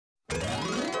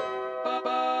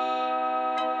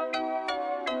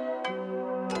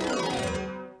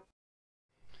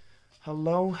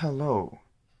Hello.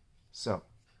 So,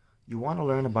 you want to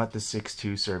learn about the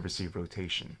 6-2 serve receive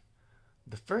rotation.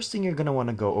 The first thing you're going to want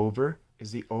to go over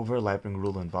is the overlapping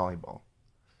rule in volleyball.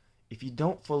 If you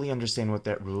don't fully understand what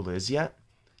that rule is yet,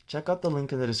 check out the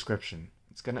link in the description.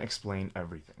 It's going to explain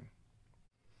everything.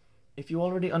 If you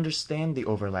already understand the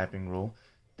overlapping rule,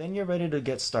 then you're ready to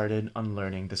get started on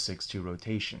learning the 6-2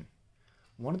 rotation.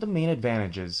 One of the main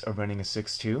advantages of running a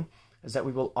 6-2 is that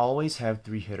we will always have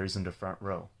 3 hitters in the front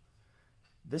row.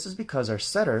 This is because our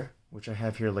setter, which I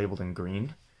have here labeled in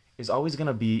green, is always going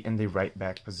to be in the right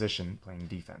back position playing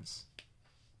defense.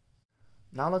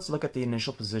 Now let's look at the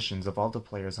initial positions of all the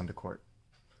players on the court.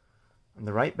 On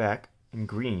the right back, in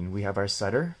green, we have our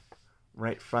setter.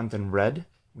 Right front in red,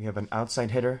 we have an outside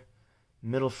hitter.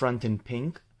 Middle front in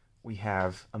pink, we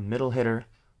have a middle hitter.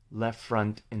 Left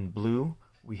front in blue,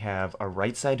 we have a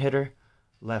right side hitter.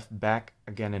 Left back,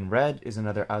 again in red, is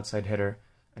another outside hitter.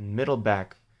 And middle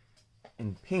back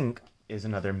in pink is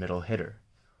another middle hitter.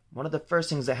 One of the first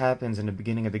things that happens in the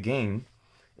beginning of the game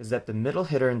is that the middle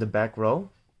hitter in the back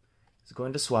row is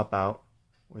going to swap out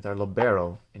with our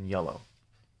libero in yellow.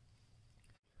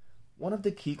 One of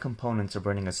the key components of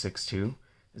running a 6-2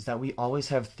 is that we always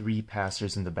have 3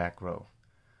 passers in the back row.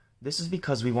 This is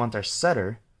because we want our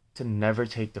setter to never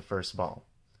take the first ball.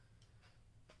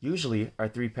 Usually, our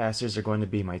 3 passers are going to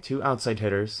be my 2 outside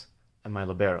hitters and my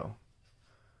libero.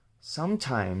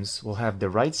 Sometimes we'll have the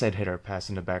right side hitter pass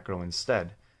in the back row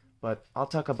instead, but I'll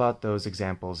talk about those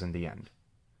examples in the end.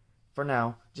 For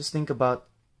now, just think about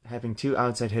having 2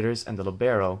 outside hitters and the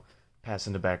libero pass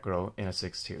in the back row in a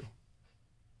 6-2.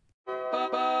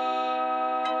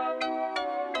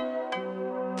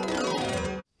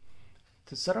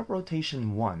 To set up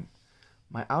rotation 1,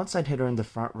 my outside hitter in the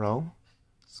front row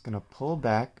is going to pull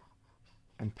back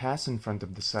and pass in front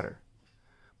of the setter.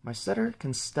 My setter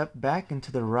can step back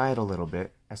into the right a little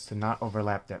bit as to not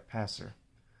overlap that passer.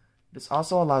 This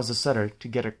also allows the setter to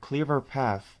get a clearer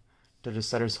path to the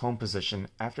setter's home position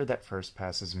after that first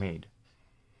pass is made.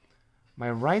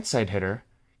 My right side hitter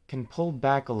can pull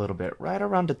back a little bit right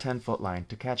around the 10-foot line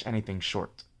to catch anything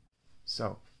short.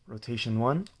 So, rotation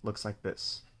 1 looks like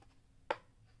this.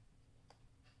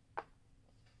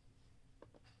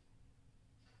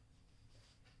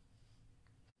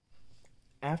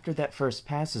 After that first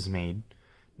pass is made,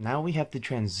 now we have to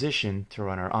transition to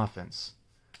run our offense.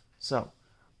 So,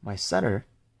 my setter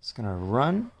is going to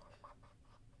run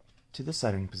to the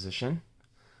setting position.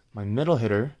 My middle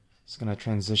hitter is going to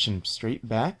transition straight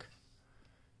back.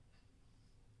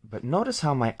 But notice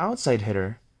how my outside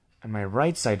hitter and my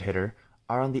right side hitter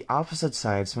are on the opposite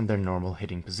sides from their normal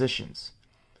hitting positions.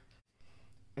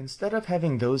 Instead of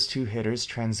having those 2 hitters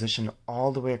transition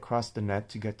all the way across the net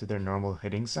to get to their normal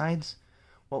hitting sides,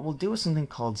 what we'll do is something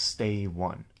called stay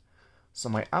 1. So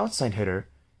my outside hitter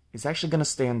is actually going to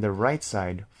stay on the right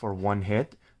side for 1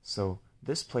 hit, so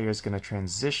this player is going to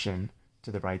transition to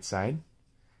the right side,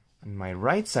 and my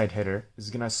right side hitter is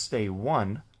going to stay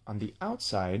 1 on the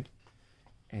outside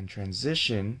and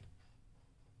transition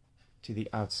to the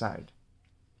outside.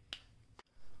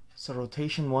 So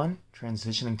rotation 1,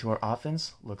 transitioning to our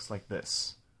offense, looks like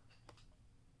this.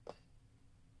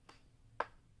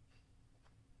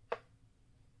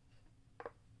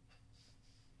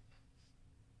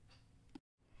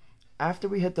 After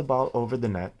we hit the ball over the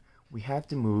net, we have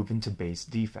to move into base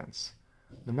defense.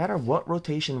 No matter what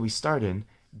rotation we start in,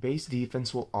 base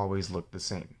defense will always look the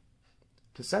same.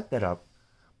 To set that up,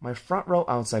 my front row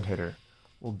outside hitter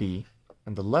will be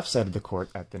on the left side of the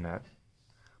court at the net.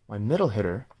 My middle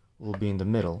hitter will be in the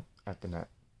middle at the net.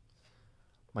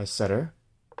 My setter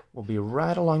will be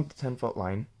right along the 10-foot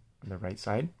line on the right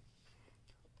side.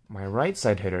 My right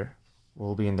side hitter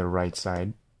will be in the right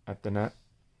side at the net.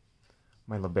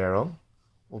 My libero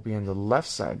will be on the left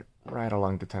side right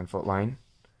along the 10-foot line.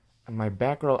 And my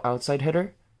back row outside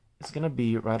hitter is going to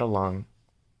be right along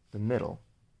the middle,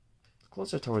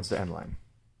 closer towards the end line.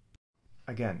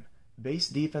 Again, base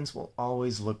defense will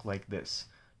always look like this,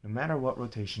 no matter what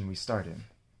rotation we start in.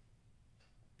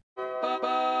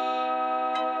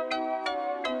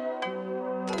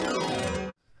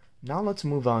 Now let's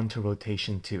move on to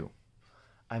rotation 2.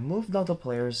 I moved all the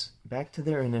players back to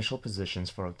their initial positions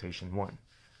for rotation 1,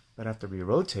 but after we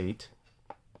rotate,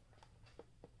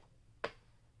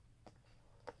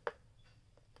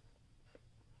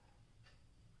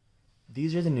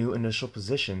 these are the new initial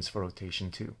positions for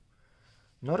rotation 2.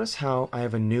 Notice how I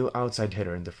have a new outside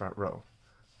hitter in the front row.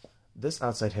 This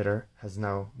outside hitter has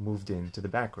now moved into the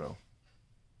back row.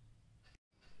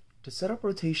 To set up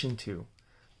rotation 2,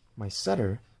 my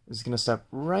setter is going to step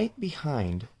right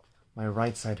behind my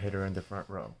right side hitter in the front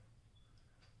row.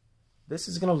 This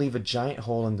is going to leave a giant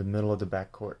hole in the middle of the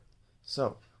backcourt.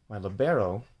 So my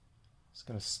libero is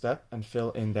going to step and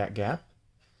fill in that gap,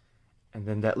 and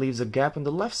then that leaves a gap on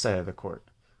the left side of the court.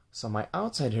 So my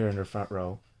outside hitter in the front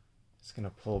row is going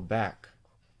to pull back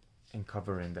and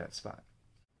cover in that spot.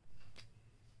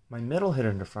 My middle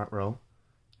hitter in the front row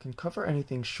can cover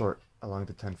anything short along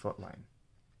the 10-foot line.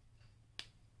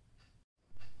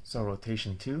 So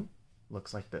rotation 2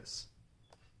 looks like this.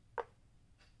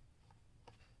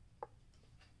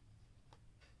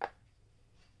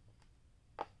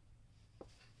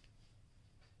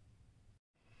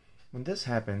 When this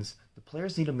happens, the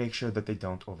players need to make sure that they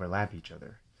don't overlap each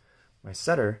other. My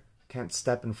setter can't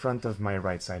step in front of my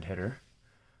right side hitter,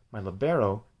 my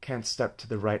libero can't step to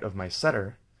the right of my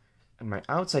setter, and my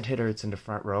outside hitter that's in the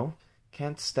front row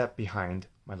can't step behind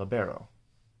my libero.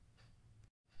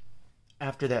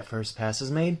 After that first pass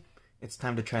is made, it's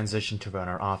time to transition to run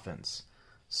our offense.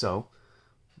 So,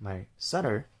 my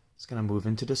setter is going to move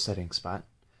into the setting spot,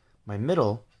 my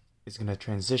middle is going to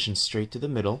transition straight to the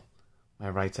middle, my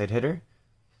right side hitter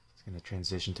is going to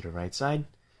transition to the right side,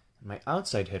 and my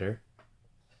outside hitter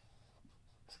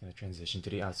is going to transition to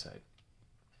the outside.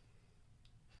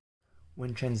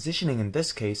 When transitioning in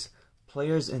this case,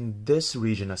 players in this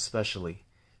region especially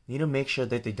need to make sure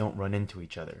that they don't run into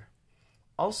each other.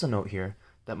 Also note here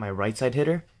that my right side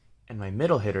hitter and my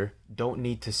middle hitter don't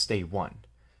need to stay one.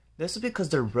 This is because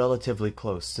they're relatively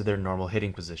close to their normal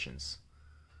hitting positions.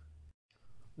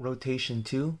 Rotation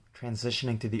 2,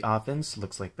 transitioning to the offense,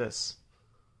 looks like this.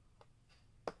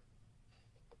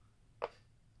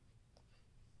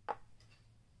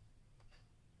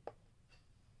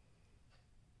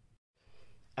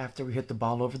 After we hit the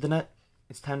ball over the net,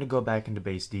 it's time to go back into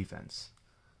base defense.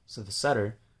 So the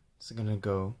setter is going to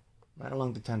go right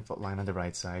along the 10-foot line on the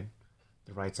right side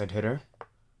hitter,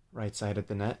 right side at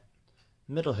the net,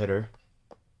 middle hitter,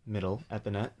 middle at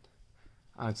the net,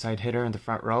 outside hitter in the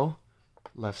front row,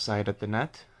 left side at the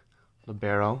net,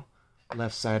 libero,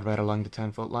 left side right along the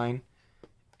 10-foot line,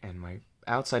 and my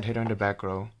outside hitter in the back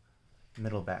row,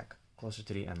 middle back, closer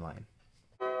to the end line.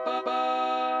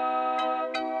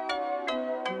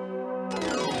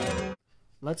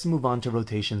 Let's move on to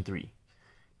rotation 3.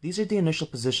 These are the initial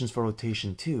positions for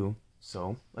rotation 2,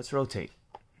 so let's rotate.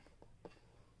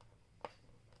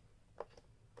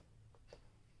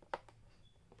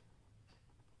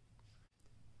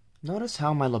 Notice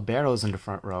how my libero is in the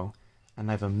front row, and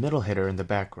I have a middle hitter in the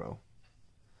back row.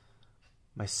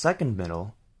 My second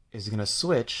middle is going to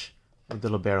switch with the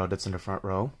libero that's in the front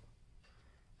row,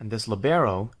 and this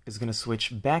libero is going to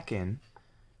switch back in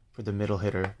for the middle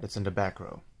hitter that's in the back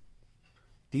row.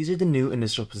 These are the new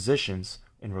initial positions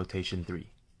in rotation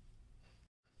 3.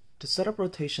 To set up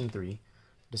rotation 3,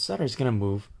 the setter is going to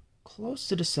move close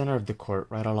to the center of the court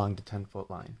right along the 10-foot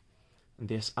line, and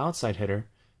this outside hitter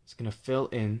is going to fill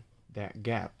in that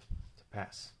gap to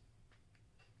pass.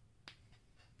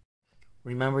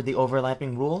 Remember the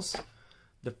overlapping rules?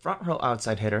 The front row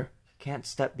outside hitter can't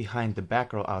step behind the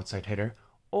back row outside hitter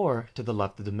or to the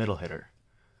left of the middle hitter.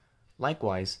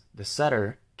 Likewise, the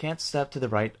setter can't step to the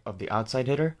right of the outside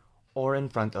hitter or in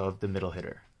front of the middle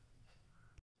hitter.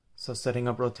 So setting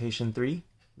up rotation 3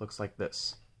 looks like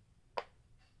this.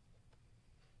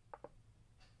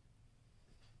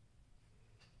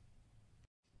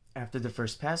 After the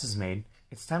first pass is made,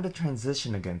 it's time to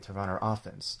transition again to run our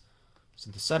offense. So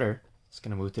the setter is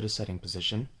going to move to the setting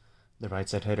position. The right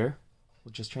side hitter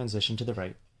will just transition to the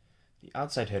right. The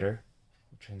outside hitter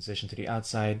will transition to the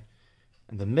outside,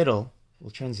 and the middle will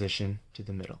transition to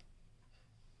the middle.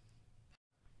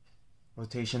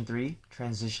 Rotation 3,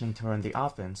 transitioning to run the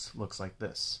offense, looks like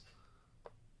this.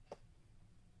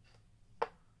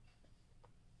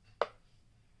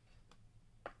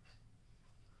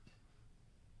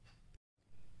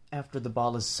 After the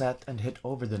ball is set and hit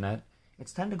over the net,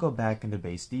 it's time to go back into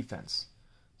base defense.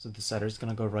 So the setter is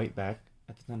going to go right back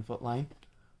at the 10-foot line,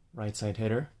 right side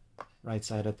hitter, right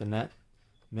side at the net,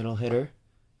 middle hitter,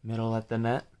 middle at the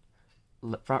net,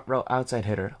 front row outside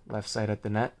hitter, left side at the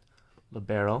net,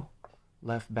 libero,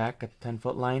 left back at the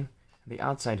 10-foot line, and the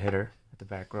outside hitter at the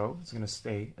back row is going to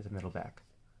stay at the middle back.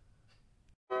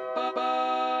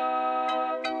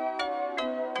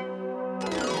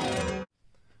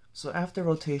 So after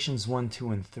rotations 1,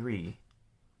 2, and 3,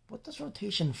 what does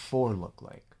rotation 4 look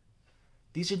like?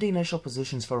 These are the initial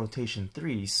positions for rotation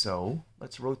 3, so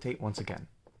let's rotate once again.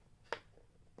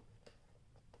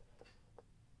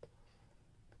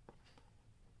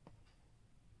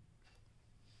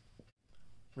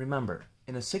 Remember,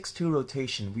 in a 6-2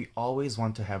 rotation, we always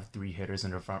want to have 3 hitters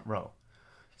in the front row.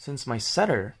 Since my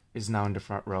setter is now in the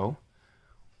front row,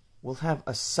 we'll have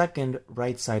a second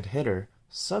right side hitter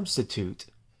substitute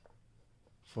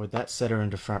for that setter in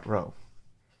the front row.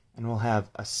 And we'll have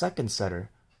a second setter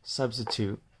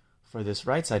substitute for this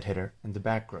right side hitter in the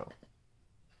back row.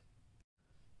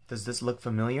 Does this look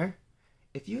familiar?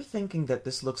 If you're thinking that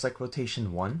this looks like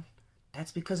rotation 1,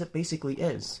 that's because it basically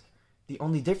is. The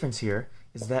only difference here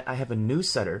is that I have a new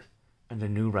setter and a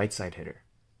new right side hitter.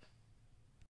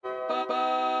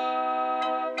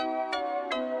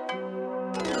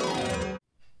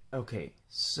 Okay,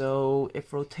 so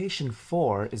if rotation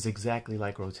 4 is exactly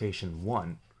like rotation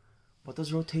 1, what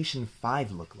does rotation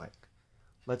 5 look like?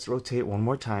 Let's rotate one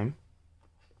more time.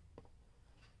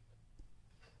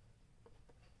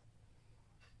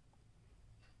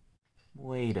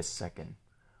 Wait a second.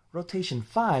 Rotation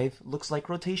 5 looks like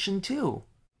rotation 2.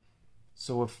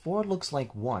 So if 4 looks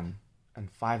like 1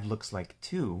 and 5 looks like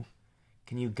 2,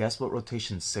 can you guess what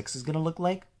rotation 6 is going to look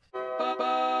like?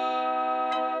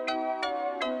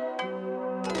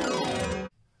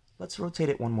 Let's rotate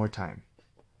it one more time.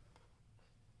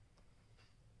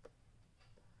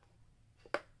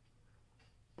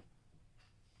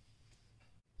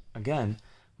 Again,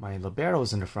 my libero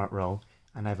is in the front row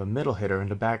and I have a middle hitter in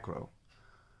the back row.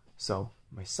 So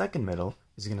my second middle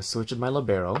is going to switch with my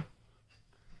libero,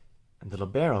 and the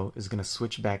libero is going to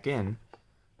switch back in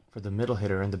for the middle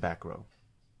hitter in the back row.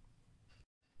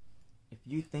 If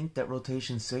you think that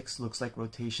rotation 6 looks like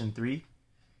rotation 3,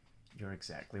 you're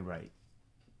exactly right.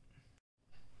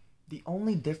 The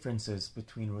only differences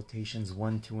between rotations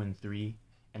 1, 2, and 3,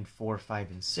 and 4,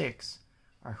 5, and 6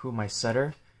 are who my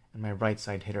setter and my right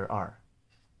side hitter are.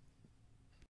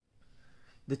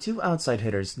 The two outside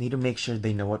hitters need to make sure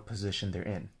they know what position they're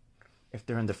in. If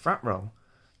they're in the front row,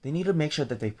 they need to make sure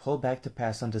that they pull back to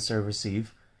pass on to serve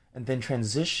receive, and then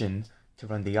transition to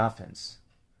run the offense.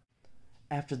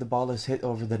 After the ball is hit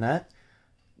over the net,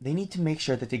 they need to make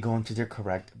sure that they go into their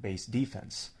correct base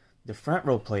defense. The front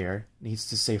row player needs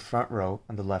to stay front row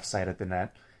on the left side of the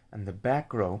net, and the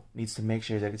back row needs to make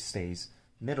sure that it stays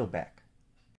middle back.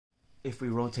 If we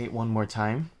rotate one more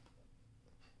time,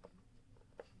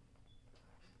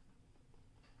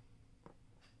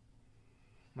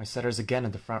 my setter is again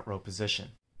in the front row position.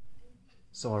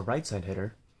 So our right side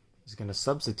hitter is going to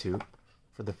substitute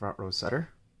for the front row setter,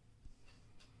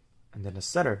 and then the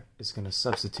setter is going to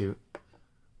substitute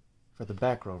for the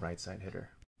back row right side hitter.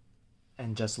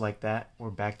 And just like that,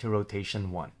 we're back to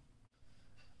rotation 1.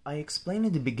 I explained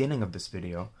in the beginning of this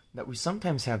video that we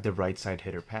sometimes have the right side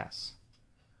hitter pass.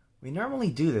 We normally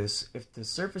do this if the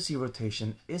surfacey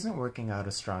rotation isn't working out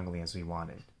as strongly as we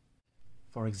wanted.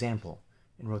 For example,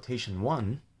 in rotation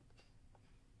 1,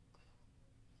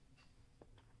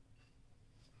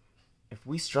 if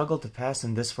we struggle to pass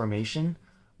in this formation,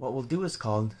 what we'll do is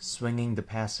called swinging the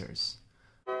passers.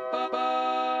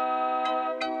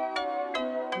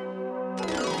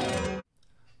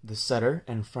 The setter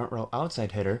and front row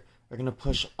outside hitter are going to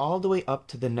push all the way up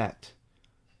to the net.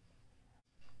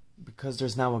 Because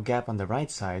there's now a gap on the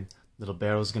right side, the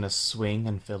libero is going to swing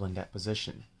and fill in that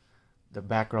position. The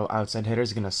back row outside hitter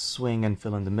is going to swing and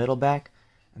fill in the middle back,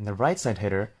 and the right side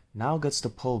hitter now gets to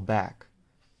pull back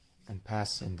and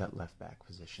pass in that left back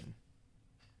position.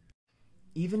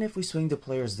 Even if we swing the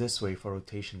players this way for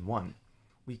rotation 1,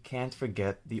 we can't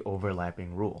forget the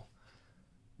overlapping rule.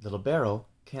 The libero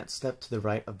can't step to the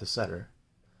right of the setter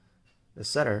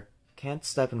can't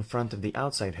step in front of the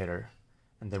outside hitter,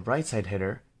 and the right side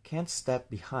hitter can't step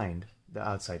behind the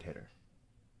outside hitter.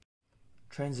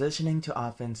 Transitioning to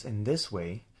offense in this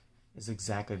way is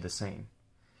exactly the same.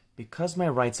 Because my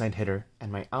right side hitter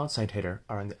and my outside hitter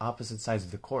are on the opposite sides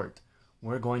of the court,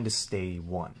 we're going to stay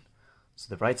 1.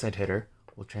 So the right side hitter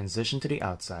will transition to the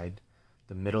outside,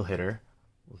 the middle hitter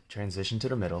will transition to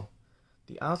the middle,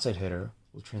 the outside hitter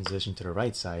will transition to the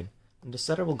right side, and the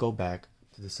setter will go back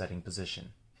to the setting position.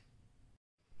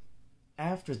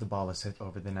 After the ball is hit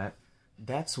over the net,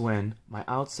 that's when my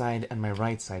outside and my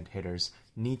right side hitters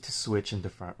need to switch in the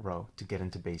front row to get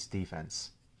into base defense.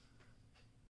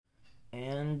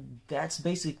 And that's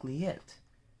basically it.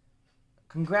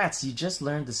 Congrats, you just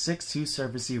learned the 6-2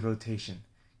 serve receive rotation.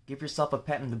 Give yourself a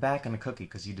pat on the back and a cookie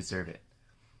because you deserve it.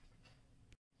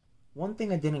 One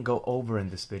thing I didn't go over in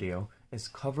this video is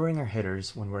covering our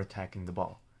hitters when we're attacking the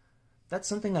ball. That's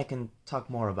something I can talk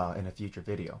more about in a future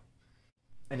video.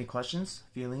 Any questions,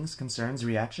 feelings, concerns,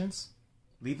 reactions?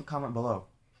 Leave a comment below.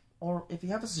 Or if you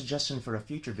have a suggestion for a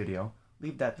future video,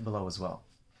 leave that below as well.